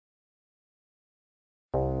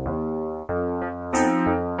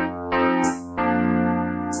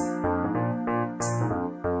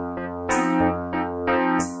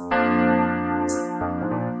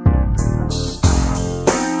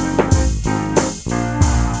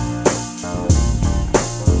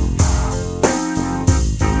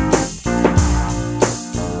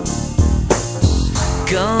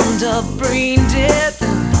brain dead,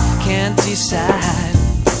 can't decide.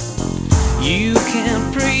 You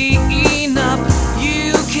can't pray enough,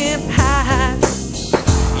 you can't hide.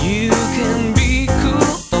 You can be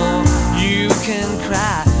cool or you can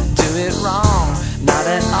cry. Do it wrong, not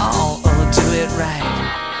at all, or do it right.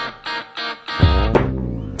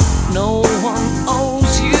 No one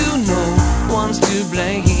owes you, no one's to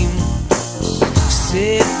blame.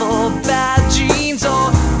 Sit for bad genes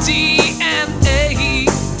or DNA.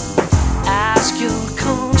 Ask your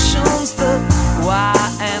conscience the why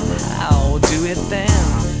and how. Do it then,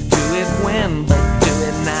 do it when, but do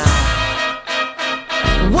it now.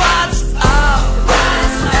 What's up,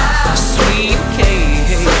 sweet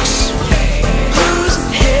cakes? Who's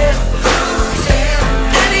hit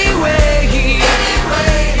anyway?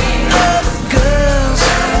 Girls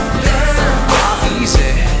are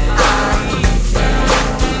easy.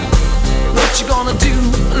 What you gonna do,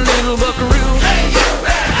 little buckaroo? Hey, you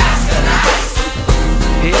better ask the nice.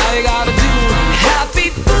 Yeah, all you gotta do, happy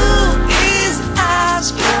fool, is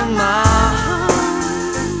ask your mom.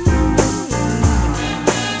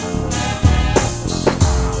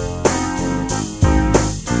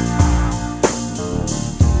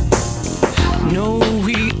 No,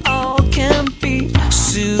 we all can't be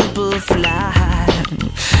super fly.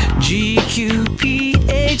 GQ,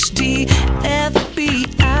 PhD,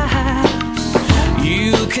 FBI.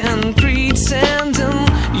 You can pretend and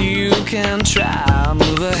you can try.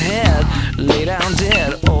 Move ahead, lay down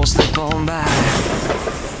dead, or slip on by.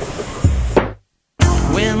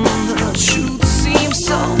 When the truth seems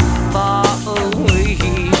so far away,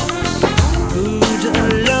 Buddha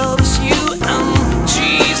loves you and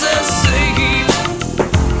Jesus saves.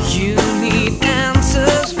 You need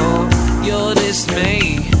answers for your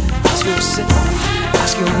dismay. Ask yourself,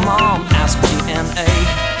 ask your mom, ask DNA.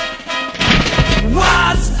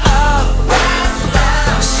 What's up,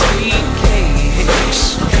 sweet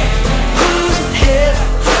cakes? Who's hit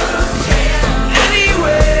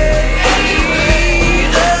anyway?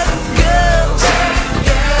 Girls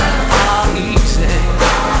are easy.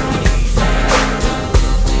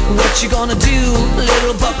 What you gonna do,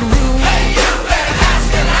 little buckaroo? Hey, you better ask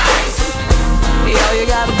your nice. Yeah, all you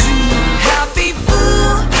gotta do, happy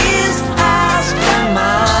fool, is ask your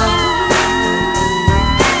mom.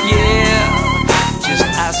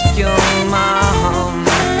 Ask your mom,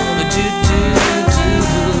 do-do-do.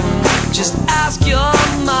 Just ask your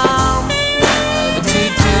mom,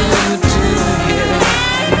 do-do-do, yeah.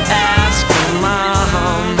 Ask your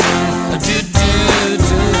mom,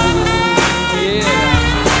 do-do-do, yeah.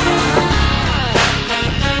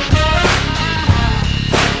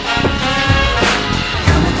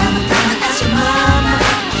 Come, ask your mama,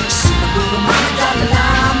 super cool mama, Dalai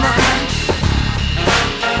Lama.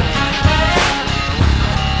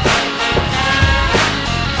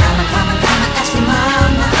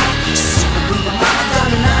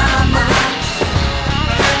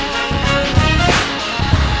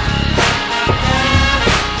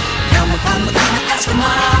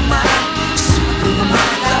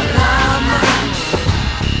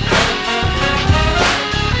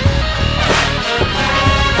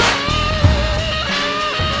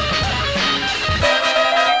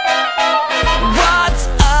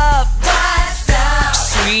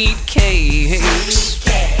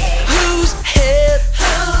 Who's hit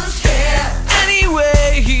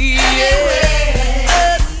anyway?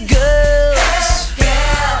 Girls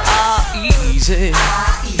are easy.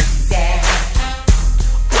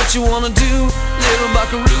 What you wanna do, little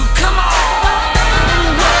buckaroo? Come on!